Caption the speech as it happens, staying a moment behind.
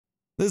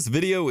This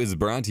video is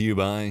brought to you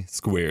by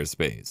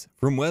Squarespace.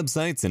 From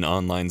websites and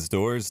online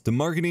stores to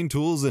marketing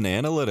tools and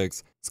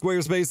analytics,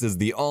 Squarespace is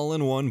the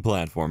all-in-one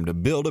platform to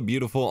build a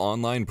beautiful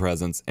online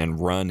presence and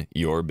run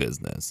your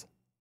business.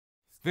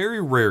 Very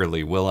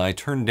rarely will I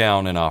turn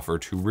down an offer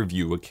to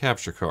review a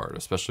capture card,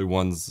 especially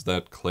ones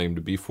that claim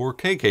to be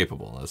 4K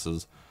capable. This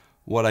is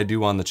what I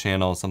do on the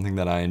channel, something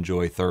that I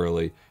enjoy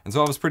thoroughly. And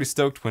so I was pretty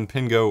stoked when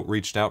Pengo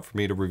reached out for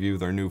me to review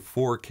their new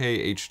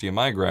 4K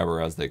HDMI Grabber,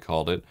 as they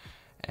called it,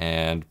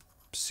 and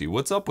see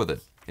what's up with it.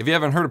 If you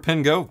haven't heard of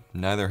Pengo,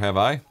 neither have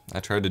I. I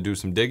tried to do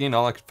some digging.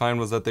 All I could find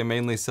was that they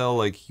mainly sell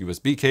like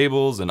USB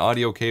cables and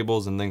audio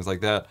cables and things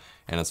like that.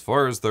 And as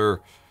far as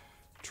their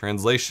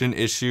translation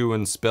issue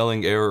and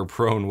spelling error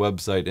prone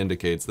website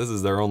indicates, this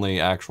is their only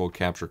actual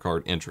capture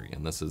card entry.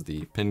 And this is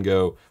the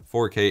Pengo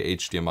 4K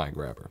HDMI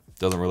Grabber.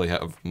 Doesn't really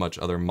have much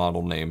other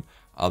model name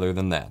other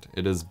than that.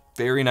 It is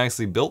very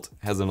nicely built,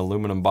 has an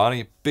aluminum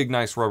body, big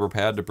nice rubber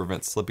pad to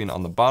prevent slipping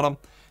on the bottom.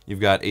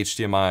 You've got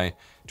HDMI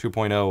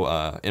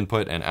 2.0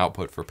 input and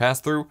output for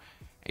pass-through,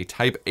 a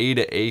type A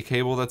to A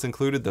cable that's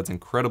included that's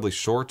incredibly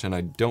short, and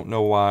I don't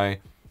know why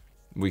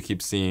we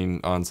keep seeing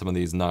on some of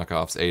these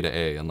knockoffs A to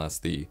A unless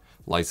the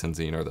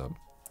licensing or the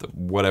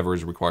whatever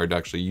is required to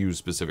actually use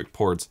specific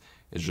ports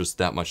is just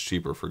that much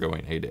cheaper for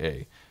going A to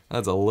A.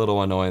 That's a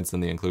little annoyance,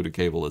 and the included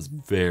cable is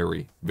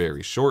very,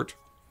 very short.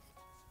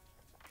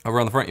 Over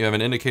on the front, you have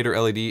an indicator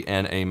LED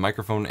and a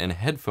microphone and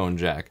headphone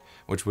jack,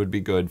 which would be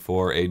good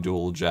for a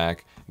dual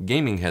jack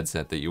gaming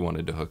headset that you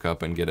wanted to hook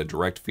up and get a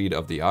direct feed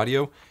of the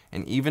audio,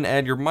 and even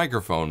add your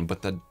microphone,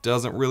 but that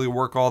doesn't really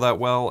work all that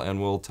well,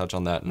 and we'll touch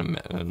on that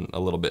in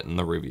a little bit in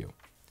the review.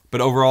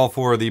 But overall,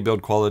 for the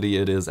build quality,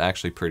 it is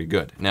actually pretty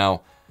good.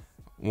 Now,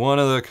 one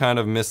of the kind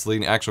of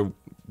misleading, actually,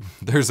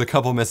 there's a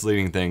couple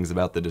misleading things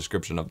about the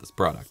description of this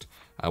product.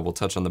 I will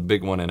touch on the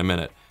big one in a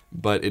minute,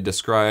 but it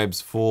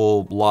describes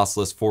full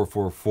lossless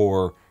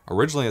 444.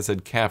 Originally it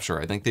said capture.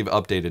 I think they've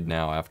updated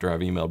now after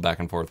I've emailed back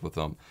and forth with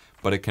them.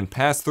 But it can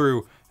pass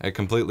through a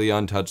completely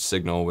untouched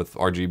signal with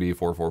RGB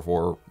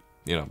 444,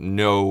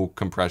 no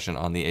compression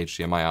on the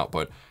HDMI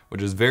output,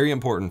 which is very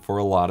important for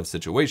a lot of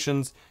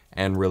situations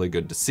and really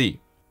good to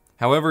see.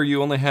 However,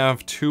 you only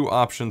have two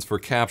options for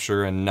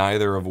capture, and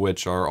neither of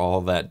which are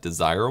all that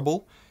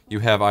desirable. You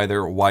have either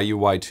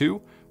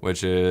YUY2,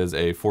 which is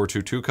a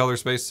 422 color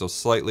space, so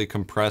slightly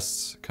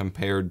compressed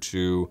compared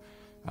to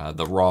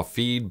the raw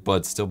feed,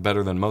 but still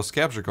better than most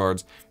capture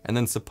cards. And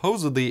then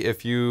supposedly,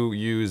 if you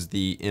use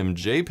the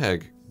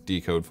MJPEG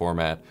decode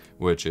format,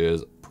 which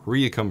is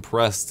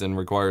pre-compressed and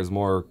requires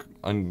more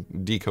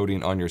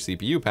decoding on your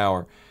CPU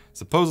power,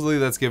 supposedly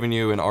that's giving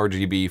you an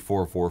RGB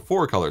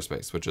 444 color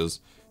space, which is,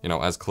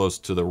 as close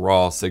to the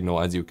raw signal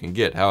as you can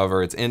get.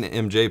 However, it's in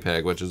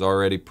MJPEG, which is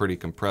already pretty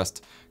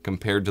compressed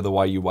compared to the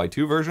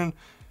YUY2 version.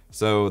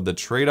 So the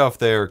trade-off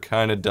there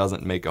kind of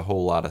doesn't make a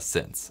whole lot of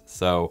sense.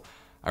 So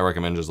I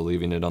recommend just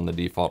leaving it on the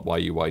default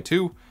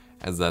YUY2,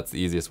 as that's the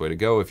easiest way to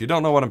go. If you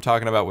don't know what I'm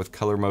talking about with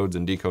color modes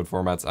and decode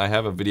formats, I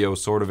have a video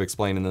sort of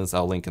explaining this.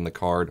 I'll link in the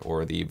card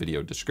or the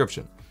video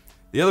description.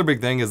 The other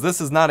big thing is this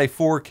is not a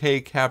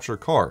 4K capture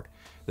card.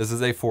 This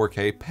is a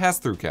 4K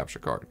pass-through capture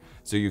card.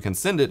 So you can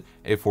send it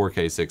a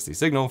 4K 60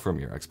 signal from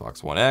your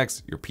Xbox One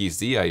X, your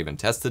PC. I even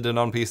tested it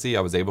on PC.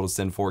 I was able to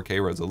send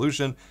 4K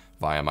resolution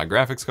via my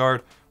graphics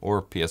card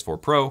or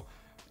PS4 Pro.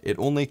 It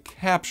only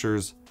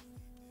captures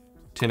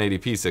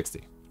 1080p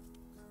 60.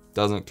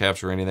 Doesn't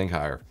capture anything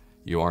higher.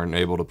 You aren't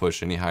able to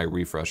push any high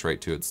refresh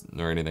rate to it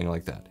or anything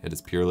like that. It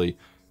is purely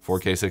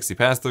 4K 60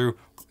 pass-through,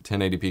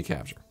 1080p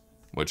capture,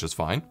 which is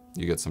fine.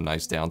 You get some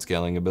nice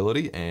downscaling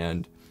ability,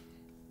 and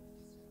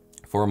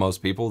for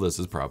most people, this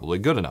is probably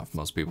good enough.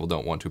 Most people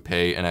don't want to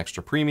pay an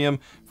extra premium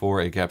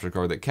for a capture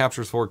card that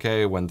captures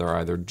 4K when they're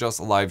either just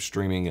live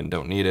streaming and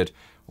don't need it,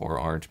 or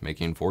aren't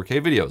making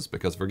 4K videos,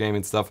 because for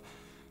gaming stuff,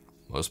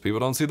 most people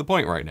don't see the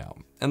point right now,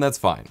 and that's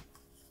fine.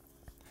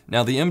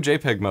 Now, the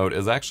MJPEG mode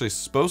is actually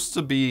supposed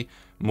to be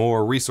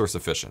more resource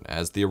efficient,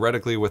 as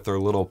theoretically with their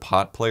little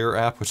pot player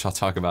app, which I'll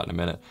talk about in a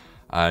minute,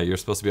 you're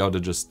supposed to be able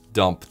to just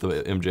dump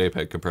the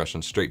MJPEG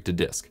compression straight to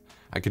disk.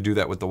 I could do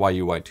that with the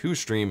YUY2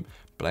 stream,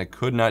 but I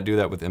could not do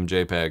that with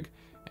MJPEG,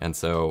 and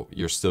so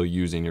you're still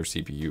using your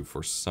CPU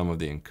for some of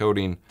the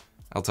encoding.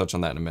 I'll touch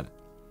on that in a minute.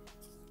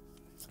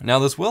 Now,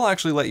 this will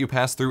actually let you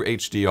pass through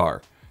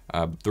HDR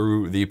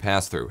through the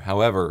pass-through.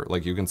 However,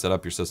 like, you can set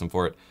up your system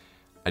for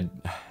it.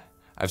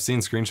 I've seen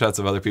screenshots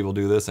of other people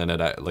do this, and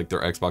like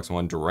their Xbox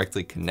One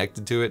directly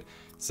connected to it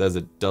says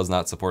it does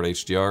not support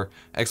HDR.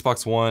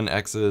 Xbox One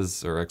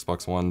X's or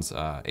Xbox One's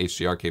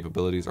HDR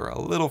capabilities are a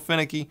little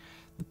finicky.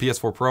 The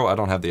PS4 Pro, I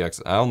don't have the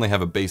I only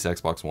have a base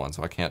Xbox One,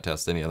 so I can't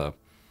test any of the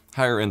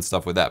higher end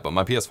stuff with that. But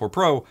my PS4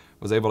 Pro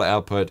was able to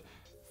output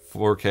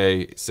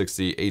 4K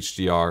 60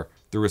 HDR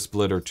through a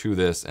splitter to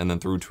this, and then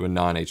through to a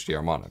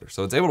non-HDR monitor.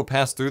 So it's able to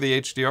pass through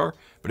the HDR,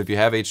 but if you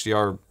have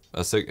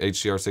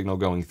HDR signal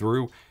going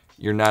through,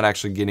 you're not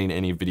actually getting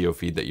any video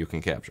feed that you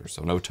can capture.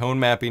 So no tone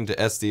mapping to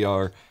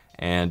SDR,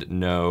 and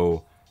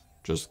no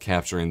just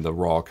capturing the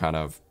raw kind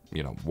of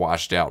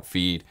washed out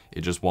feed.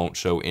 It just won't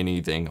show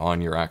anything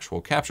on your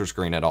actual capture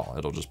screen at all.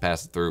 It'll just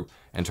pass it through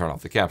and turn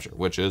off the capture,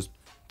 which is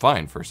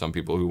fine for some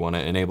people who want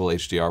to enable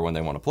HDR when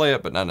they want to play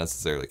it, but not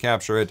necessarily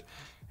capture it,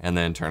 and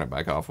then turn it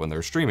back off when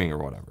they're streaming or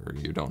whatever.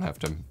 You don't have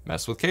to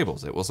mess with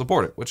cables. It will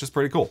support it, which is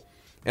pretty cool.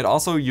 It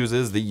also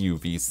uses the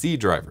UVC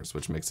drivers,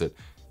 which makes it,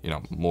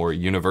 more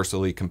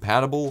universally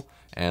compatible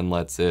and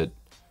lets it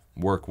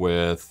work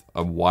with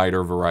a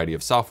wider variety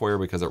of software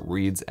because it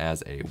reads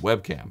as a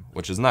webcam,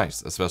 which is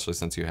nice, especially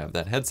since you have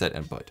that headset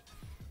input.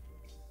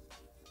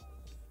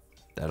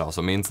 That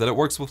also means that it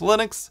works with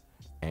Linux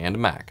and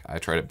Mac. I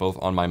tried it both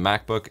on my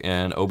MacBook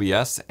in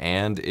OBS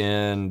and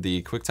in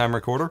the QuickTime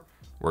Recorder.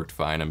 Worked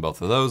fine in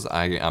both of those.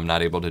 I'm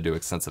not able to do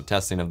extensive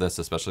testing of this,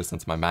 especially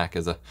since my Mac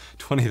is a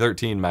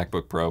 2013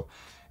 MacBook Pro.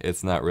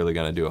 It's not really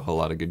going to do a whole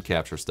lot of good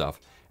capture stuff.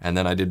 And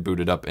then I did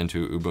boot it up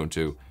into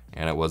Ubuntu,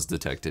 and it was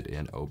detected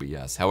in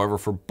OBS. However,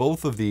 for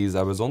both of these,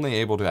 I was only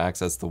able to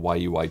access the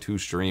YUY2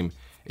 stream.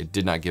 It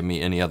did not give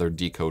me any other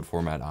decode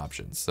format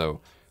options.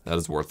 So that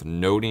is worth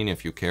noting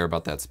if you care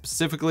about that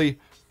specifically.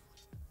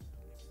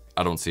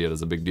 I don't see it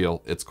as a big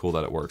deal. It's cool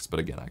that it works, but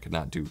again, I could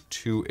not do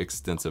too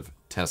extensive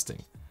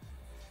testing.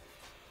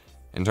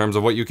 In terms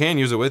of what you can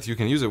use it with, you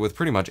can use it with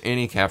pretty much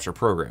any capture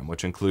program,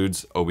 which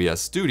includes OBS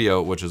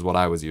Studio, which is what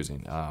I was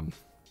using.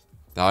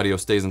 The audio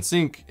stays in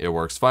sync, it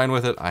works fine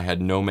with it. I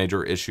had no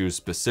major issues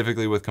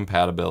specifically with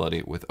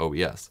compatibility with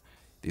OBS.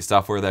 The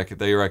software that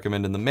they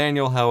recommend in the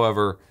manual,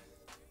 however,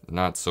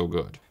 not so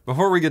good.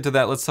 Before we get to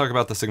that, let's talk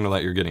about the signal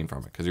that you're getting from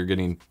it, because you're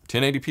getting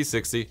 1080p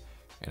 60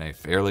 in a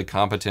fairly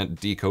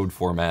competent decode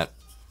format.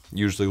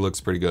 Usually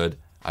looks pretty good.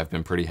 I've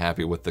been pretty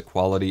happy with the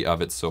quality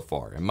of it so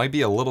far. It might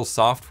be a little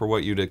soft for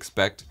what you'd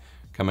expect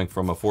coming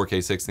from a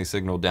 4K 60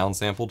 signal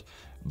downsampled,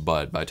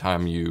 but by the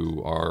time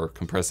you are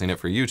compressing it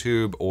for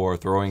YouTube or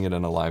throwing it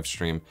in a live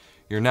stream,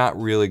 you're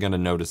not really going to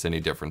notice any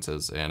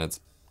differences, and it's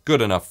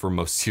good enough for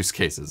most use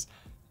cases,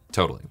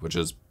 totally, which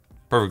is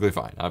perfectly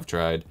fine. I've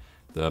tried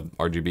the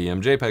RGB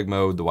MJPEG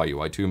mode, the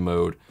YUY2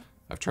 mode.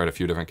 I've tried a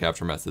few different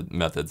capture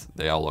methods.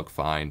 They all look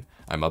fine.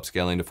 I'm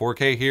upscaling to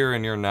 4K here,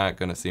 and you're not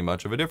going to see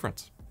much of a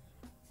difference.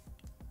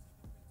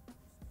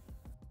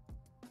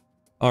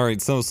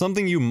 Alright, so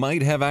something you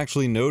might have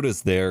actually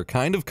noticed there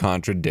kind of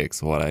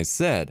contradicts what I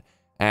said,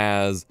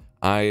 as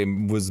I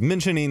was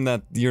mentioning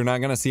that you're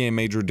not going to see a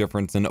major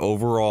difference in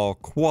overall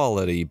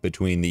quality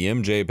between the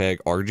MJPEG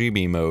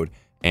RGB mode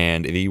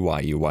and the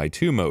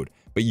YUY2 mode,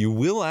 but you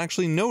will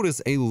actually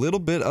notice a little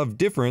bit of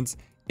difference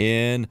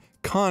in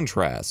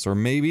contrast, or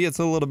maybe it's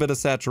a little bit of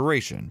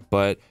saturation.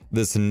 But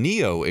this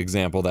Neo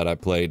example that I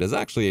played is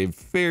actually a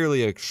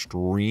fairly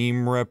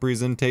extreme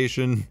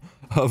representation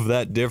of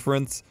that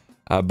difference.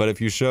 But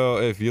if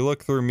you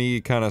look through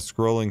me kind of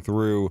scrolling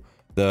through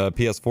the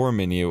PS4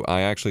 menu,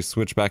 I actually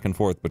switch back and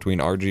forth between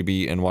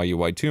RGB and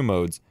YUY2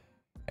 modes,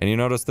 and you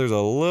notice there's a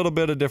little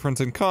bit of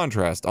difference in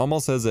contrast,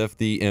 almost as if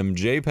the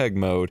MJPEG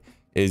mode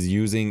is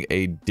using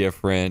a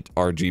different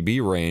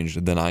RGB range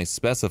than I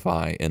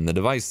specify in the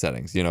device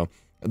settings.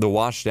 The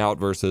washed out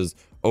versus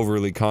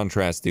overly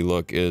contrasty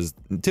look is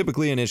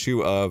typically an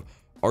issue of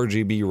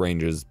RGB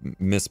ranges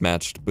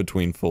mismatched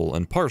between full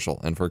and partial,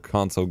 and for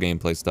console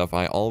gameplay stuff,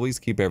 I always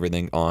keep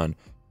everything on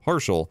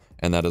partial,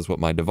 and that is what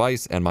my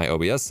device and my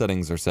OBS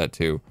settings are set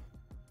to.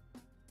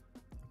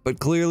 But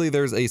clearly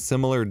there's a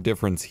similar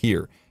difference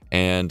here,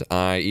 and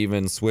I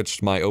even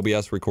switched my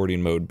OBS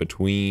recording mode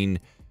between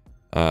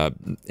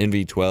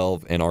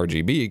NV12 and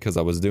RGB because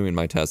I was doing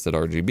my test at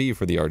RGB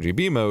for the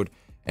RGB mode,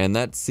 and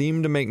that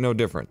seemed to make no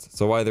difference.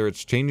 So either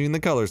it's changing the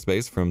color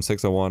space from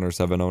 601 or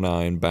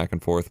 709 back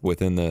and forth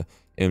within the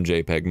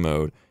MJPEG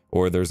mode,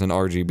 or there's an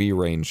RGB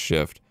range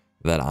shift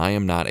that I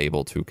am not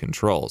able to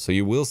control. So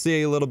you will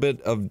see a little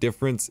bit of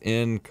difference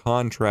in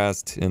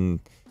contrast and,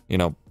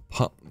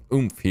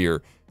 oomph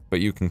here, but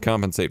you can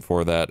compensate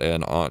for that,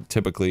 and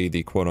typically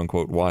the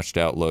quote-unquote washed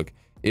out look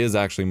is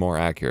actually more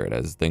accurate,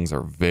 as things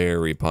are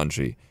very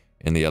punchy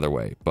in the other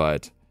way,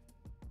 but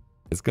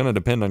it's going to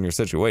depend on your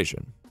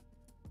situation.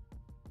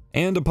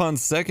 And upon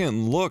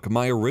second look,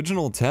 my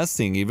original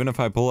testing, even if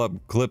I pull up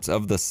clips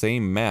of the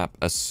same map,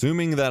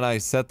 assuming that I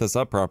set this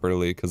up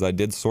properly, because I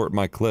did sort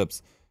my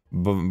clips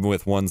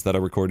with ones that I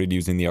recorded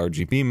using the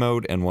RGB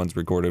mode and ones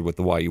recorded with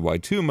the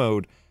YUY2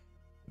 mode,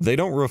 they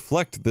don't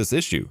reflect this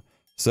issue.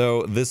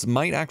 So this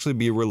might actually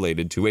be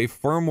related to a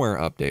firmware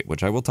update,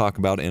 which I will talk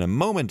about in a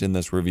moment in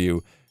this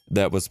review,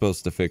 that was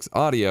supposed to fix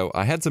audio.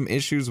 I had some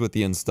issues with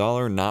the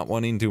installer not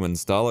wanting to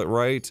install it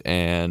right,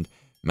 and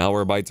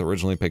Malwarebytes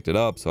originally picked it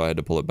up, so I had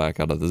to pull it back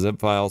out of the zip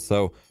file.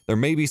 So there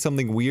may be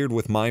something weird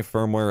with my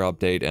firmware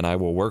update, and I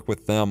will work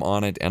with them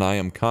on it, and I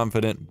am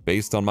confident,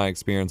 based on my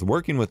experience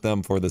working with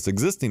them for this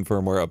existing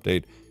firmware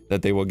update,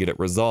 that they will get it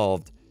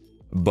resolved.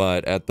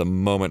 But at the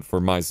moment, for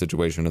my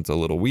situation, it's a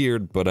little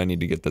weird, but I need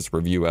to get this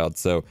review out,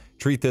 so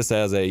treat this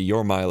as a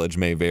your mileage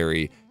may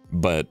vary,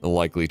 but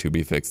likely to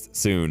be fixed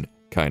soon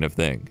kind of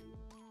thing.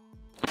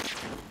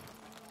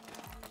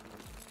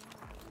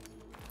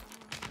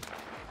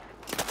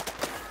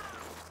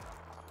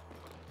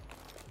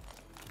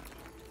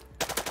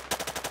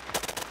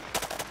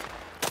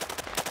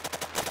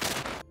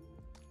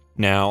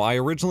 Now, I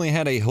originally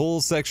had a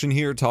whole section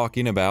here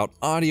talking about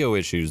audio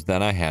issues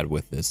that I had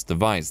with this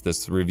device.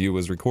 This review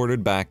was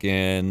recorded back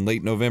in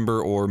late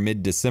November or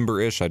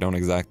mid-December-ish, I don't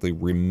exactly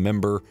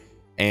remember.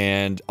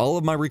 And all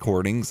of my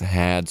recordings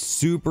had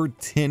super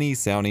tinny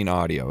sounding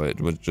audio.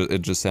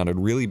 It just sounded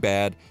really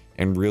bad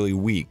and really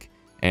weak.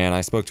 And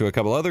I spoke to a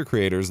couple other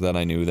creators that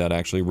I knew that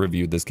actually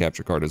reviewed this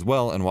capture card as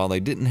well, and while they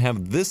didn't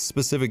have this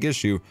specific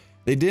issue,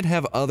 they did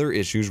have other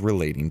issues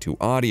relating to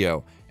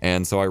audio.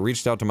 And so I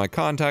reached out to my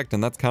contact,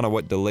 and that's kind of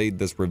what delayed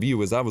this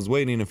review, as I was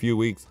waiting a few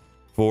weeks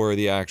for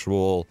the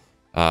actual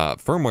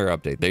firmware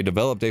update. They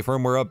developed a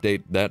firmware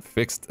update that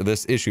fixed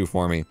this issue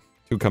for me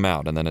to come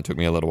out, and then it took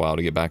me a little while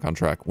to get back on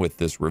track with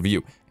this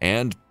review.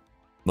 And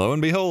lo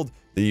and behold,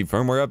 the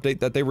firmware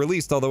update that they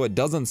released, although it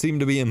doesn't seem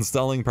to be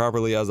installing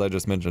properly, as I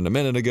just mentioned a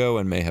minute ago,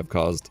 and may have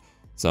caused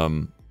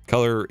some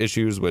color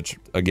issues, which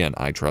again,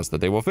 I trust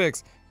that they will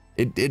fix,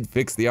 it did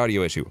fix the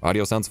audio issue.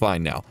 Audio sounds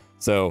fine now.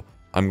 So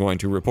I'm going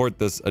to report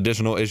this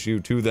additional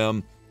issue to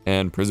them,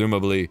 and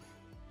presumably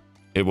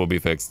it will be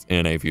fixed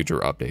in a future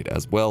update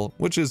as well,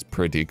 which is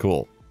pretty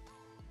cool.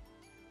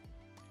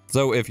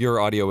 So if your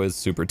audio is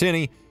super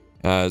tinny,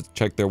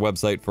 check their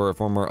website for a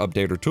firmware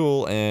update or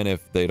tool, and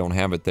if they don't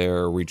have it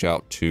there, reach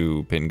out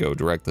to Pengo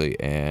directly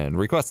and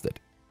request it.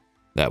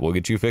 That will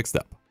get you fixed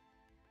up.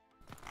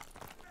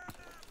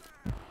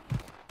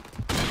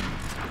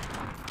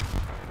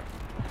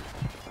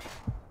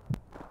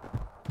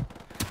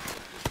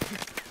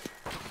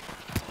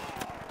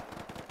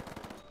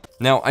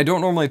 Now, I don't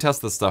normally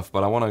test this stuff,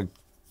 but I want to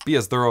be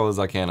as thorough as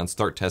I can and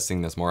start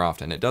testing this more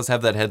often. It does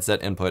have that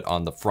headset input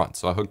on the front,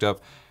 so I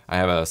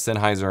have a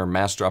Sennheiser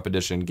Mass Drop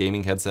Edition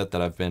gaming headset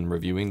that I've been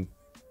reviewing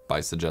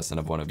by suggestion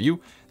of one of you,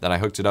 that I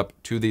hooked it up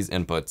to these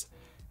inputs,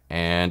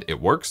 and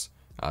it works.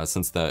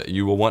 Since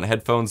you will want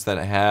headphones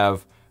that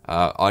have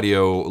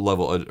audio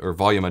level or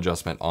volume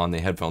adjustment on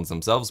the headphones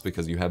themselves,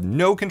 because you have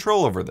no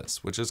control over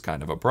this, which is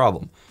kind of a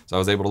problem. So I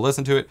was able to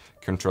listen to it,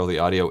 control the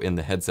audio in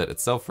the headset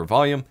itself for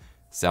volume,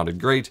 sounded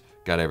great,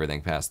 got everything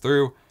passed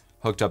through,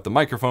 hooked up the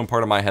microphone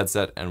part of my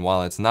headset, and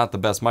while it's not the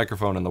best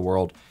microphone in the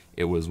world,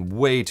 it was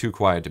way too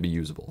quiet to be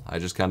usable. I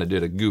just kind of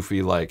did a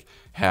goofy, like,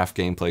 half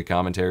gameplay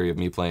commentary of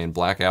me playing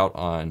Blackout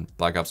on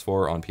Black Ops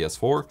 4 on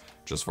PS4,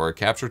 just for a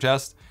capture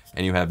test,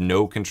 and you have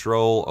no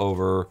control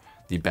over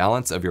the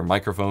balance of your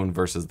microphone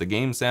versus the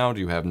game sound.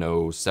 You have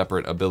no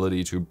separate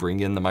ability to bring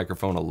in the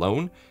microphone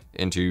alone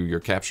into your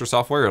capture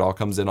software. It all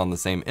comes in on the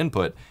same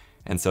input,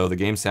 and so the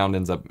game sound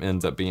ends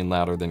up being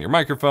louder than your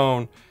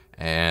microphone,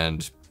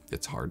 and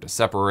it's hard to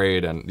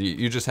separate, and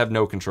you just have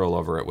no control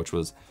over it, which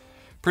was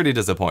pretty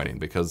disappointing,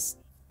 because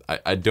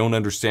I don't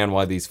understand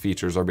why these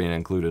features are being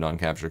included on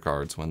capture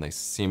cards when they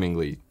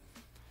seemingly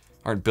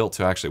aren't built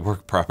to actually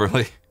work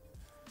properly.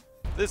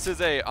 This is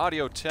a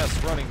audio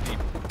test running the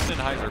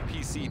Sennheiser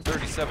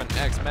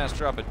PC37X Mass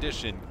Drop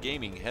Edition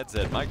gaming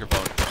headset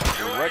microphone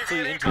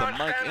directly into the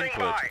mic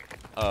input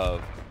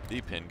of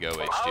the Pengo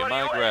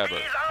HDMI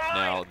Grabber.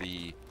 Now,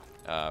 the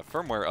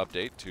firmware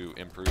update to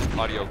improve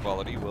audio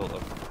quality will,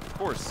 of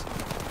course,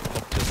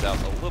 help this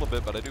out a little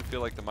bit, but I do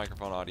feel like the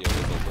microphone audio is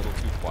a little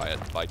too quiet.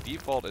 By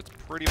default, it's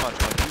pretty much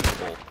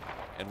unusable,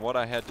 and what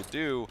I had to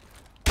do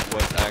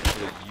was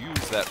actually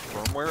use that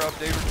firmware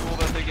updater tool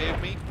that they gave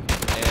me,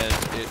 and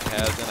it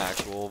has an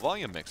actual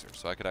volume mixer,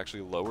 so I could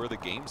actually lower the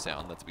game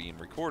sound that's being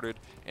recorded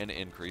and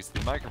increase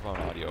the microphone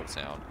audio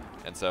sound.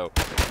 And so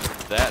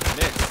that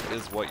mix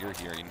is what you're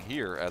hearing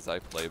here as I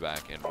play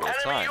back in real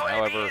time.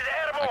 However,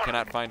 I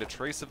cannot find a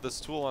trace of this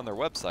tool on their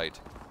website,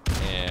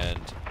 and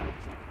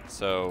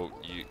so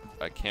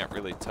I can't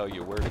really tell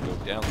you where to go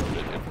download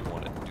it if you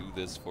want to do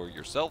this for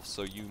yourself,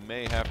 so you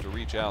may have to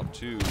reach out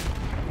to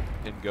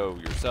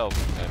Pengo yourself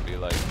and be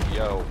like,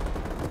 yo,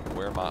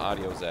 where my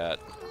audio's at.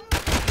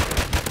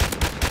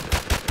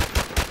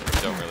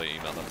 Don't really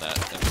email them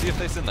that, and see if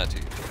they send that to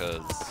you,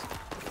 because,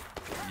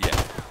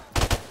 yeah.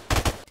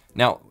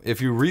 Now,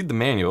 if you read the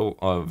manual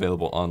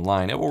available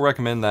online, it will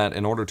recommend that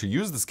in order to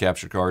use this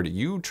capture card,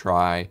 you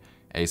try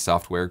a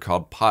software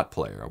called Pot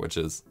Player, which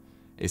is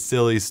a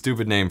silly,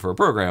 stupid name for a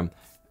program.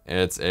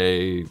 It's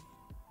a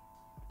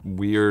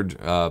weird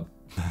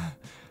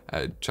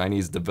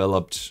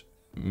Chinese-developed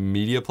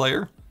media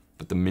player,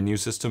 but the menu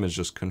system is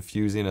just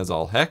confusing as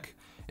all heck.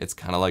 It's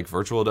kind of like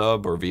Virtual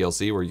Dub or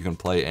VLC, where you can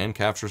play and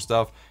capture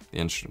stuff.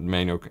 The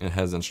manual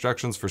has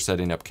instructions for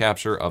setting up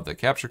capture of the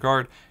capture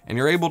card, and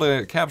you're able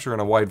to capture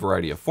in a wide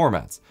variety of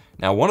formats.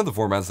 Now, one of the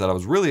formats that I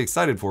was really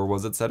excited for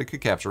was it said it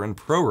could capture in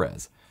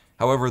ProRes.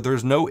 However,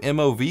 there's no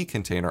MOV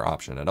container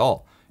option at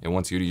all. It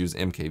wants you to use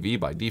MKV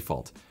by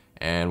default.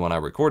 And when I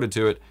recorded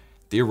to it,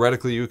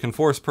 theoretically you can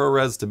force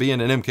ProRes to be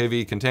in an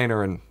MKV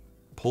container and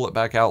pull it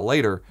back out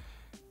later.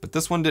 But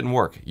this one didn't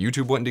work.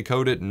 YouTube wouldn't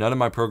decode it, none of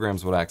my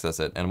programs would access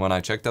it, and when I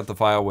checked out the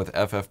file with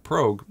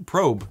probe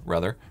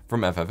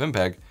from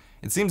FFmpeg,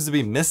 it seems to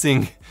be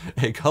missing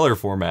a color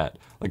format.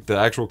 Like, the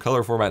actual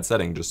color format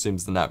setting just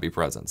seems to not be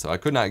present. So I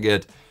could not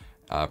get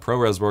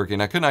ProRes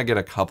working. I could not get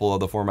a couple of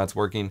the formats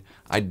working.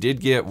 I did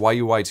get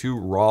YUY2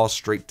 raw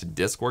straight to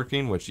disk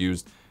working, which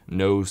used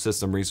no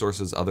system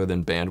resources other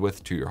than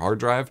bandwidth to your hard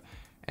drive.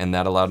 And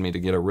that allowed me to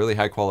get a really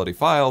high quality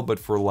file, but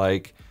for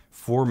like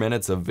 4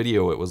 minutes of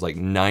video, it was like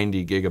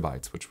 90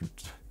 gigabytes, which was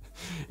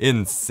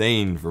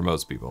insane for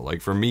most people.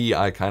 Like for me,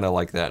 I kind of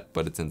like that,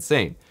 but it's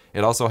insane.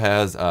 It also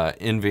has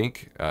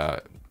NVENC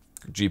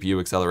GPU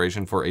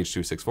acceleration for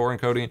H.264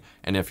 encoding,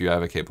 and if you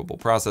have a capable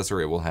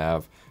processor, it will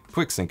have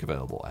QuickSync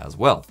available as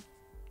well.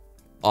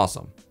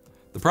 Awesome.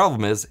 The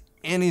problem is,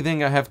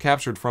 anything I have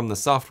captured from the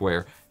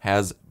software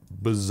has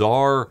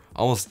bizarre,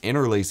 almost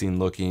interlacing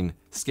looking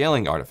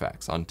scaling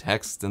artifacts on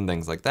text and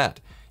things like that.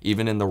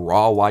 Even in the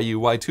raw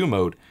YUY2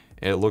 mode,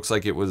 it looks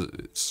like it was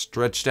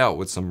stretched out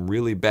with some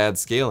really bad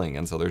scaling,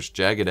 and so there's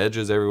jagged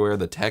edges everywhere.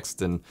 The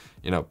text and,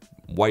 you know,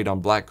 white on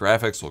black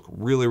graphics look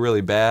really,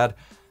 really bad.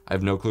 I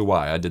have no clue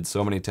why. I did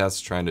so many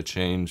tests trying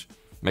to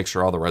make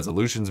sure all the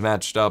resolutions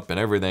matched up and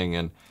everything,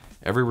 and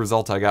every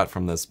result I got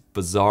from this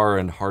bizarre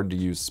and hard to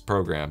use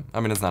program, I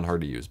mean, it's not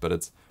hard to use, but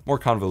it's more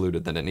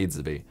convoluted than it needs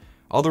to be.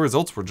 All the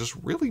results were just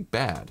really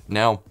bad.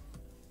 Now,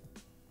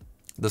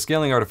 the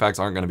scaling artifacts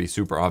aren't going to be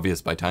super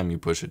obvious by the time you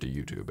push it to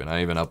YouTube, and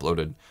I even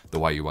uploaded the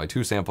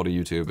YUY2 sample to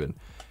YouTube, and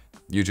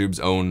YouTube's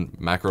own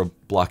macro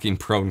blocking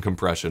prone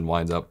compression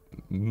winds up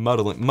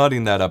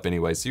mudding that up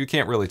anyway, so you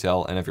can't really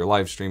tell, and if you're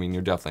live streaming,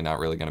 you're definitely not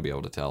really going to be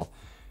able to tell.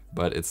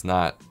 But it's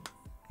not,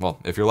 well,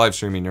 if you're live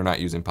streaming, you're not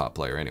using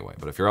PotPlayer anyway,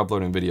 but if you're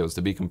uploading videos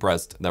to be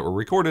compressed that were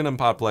recorded in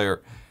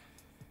PotPlayer,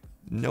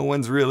 no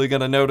one's really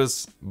going to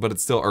notice, but it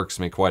still irks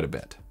me quite a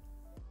bit.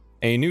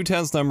 A new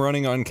test I'm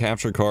running on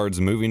capture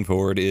cards moving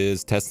forward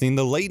is testing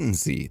the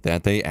latency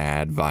that they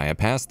add via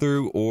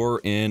Pass-Thru or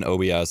in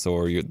OBS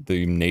or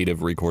the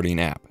native recording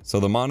app.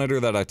 So the monitor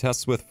that I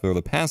test with for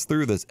the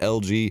Pass-Thru, this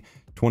LG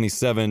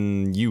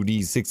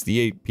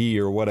 27UD68P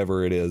or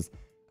whatever it is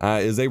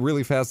a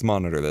really fast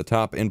monitor. The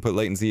top input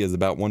latency is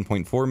about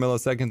 1.4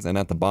 milliseconds, and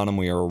at the bottom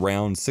we are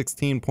around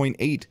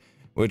 16.8,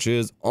 which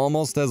is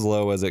almost as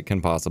low as it can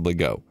possibly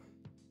go.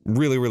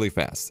 Really, really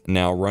fast.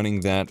 Now running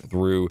that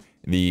through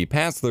the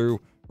Pass-Thru,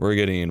 we're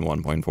getting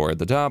 1.4 at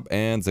the top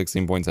and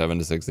 16.7 to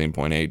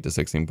 16.8 to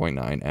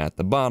 16.9 at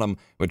the bottom,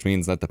 which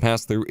means that the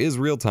Pass-Thru is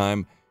real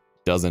time,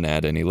 doesn't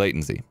add any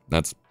latency.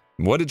 That's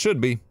what it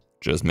should be,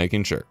 just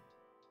making sure.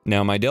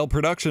 Now my Dell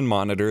production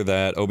monitor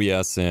that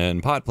OBS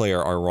and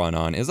PotPlayer are run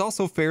on is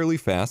also fairly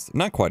fast,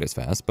 not quite as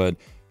fast, but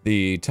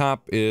the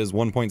top is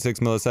 1.6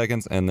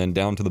 milliseconds, and then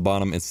down to the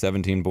bottom is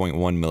 17.1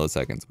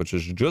 milliseconds, which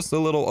is just a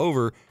little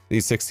over the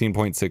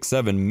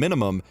 16.67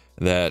 minimum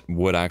that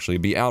would actually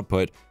be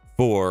output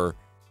for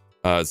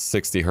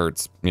 60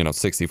 hertz,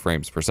 60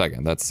 frames per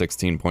second. That's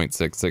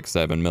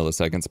 16.667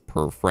 milliseconds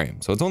per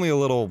frame. So it's only a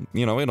little,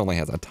 it only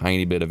has a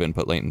tiny bit of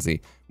input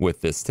latency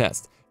with this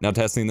test. Now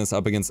testing this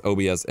up against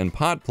OBS and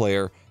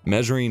PotPlayer,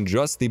 measuring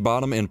just the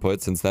bottom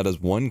input, since that is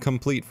one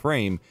complete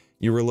frame,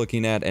 you were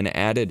looking at an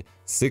added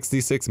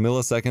 66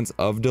 milliseconds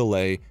of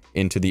delay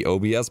into the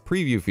OBS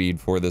preview feed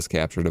for this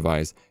capture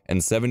device, and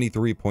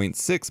 73.6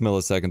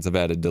 milliseconds of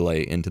added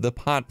delay into the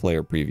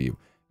PotPlayer preview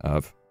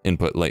of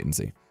input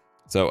latency.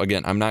 So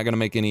again, I'm not going to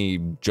make any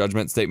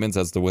judgment statements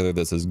as to whether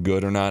this is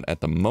good or not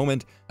at the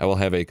moment. I will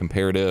have a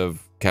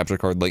comparative capture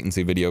card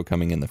latency video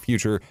coming in the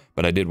future,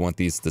 but I did want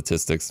these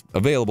statistics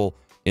available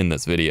in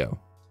this video.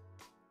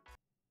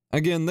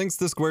 Again, thanks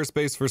to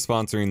Squarespace for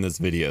sponsoring this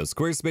video.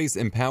 Squarespace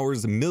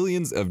empowers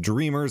millions of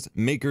dreamers,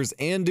 makers,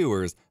 and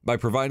doers by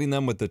providing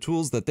them with the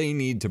tools that they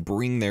need to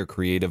bring their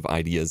creative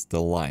ideas to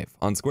life.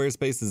 On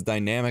Squarespace's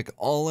dynamic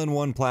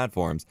all-in-one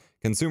platforms,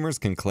 consumers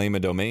can claim a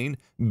domain,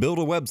 build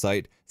a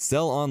website,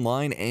 sell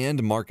online,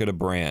 and market a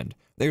brand.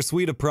 Their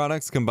suite of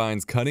products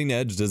combines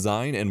cutting-edge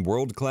design and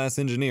world-class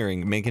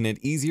engineering, making it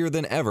easier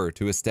than ever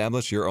to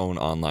establish your own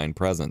online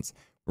presence.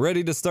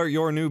 Ready to start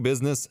your new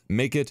business?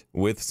 Make it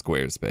with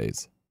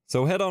Squarespace.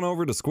 So head on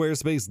over to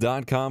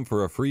squarespace.com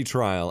for a free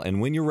trial,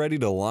 and when you're ready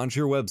to launch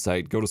your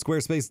website, go to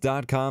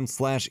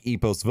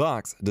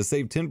squarespace.com/EposVox to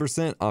save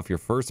 10% off your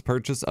first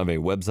purchase of a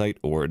website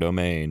or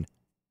domain.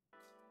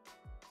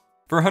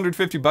 For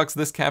 150 bucks,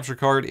 this capture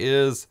card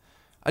is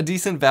a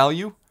decent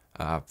value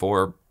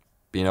for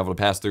being able to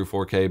pass through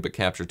 4K but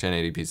capture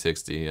 1080p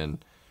 60,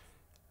 and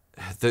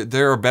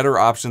there are better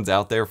options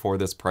out there for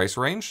this price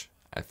range,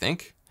 I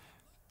think.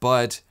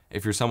 But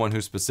if you're someone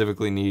who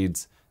specifically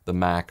needs the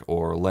Mac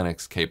or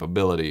Linux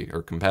capability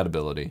or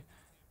compatibility,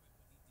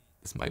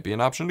 this might be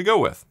an option to go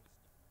with.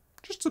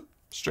 Just a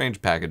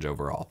strange package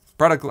overall.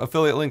 Product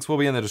affiliate links will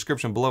be in the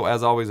description below,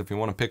 as always, if you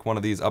want to pick one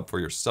of these up for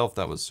yourself.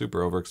 That was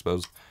super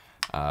overexposed.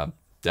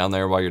 Down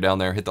there, while you're down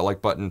there, hit the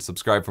like button,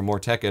 subscribe for more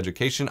tech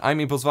education. I'm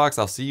EposVox.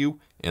 I'll see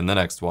you in the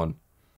next one.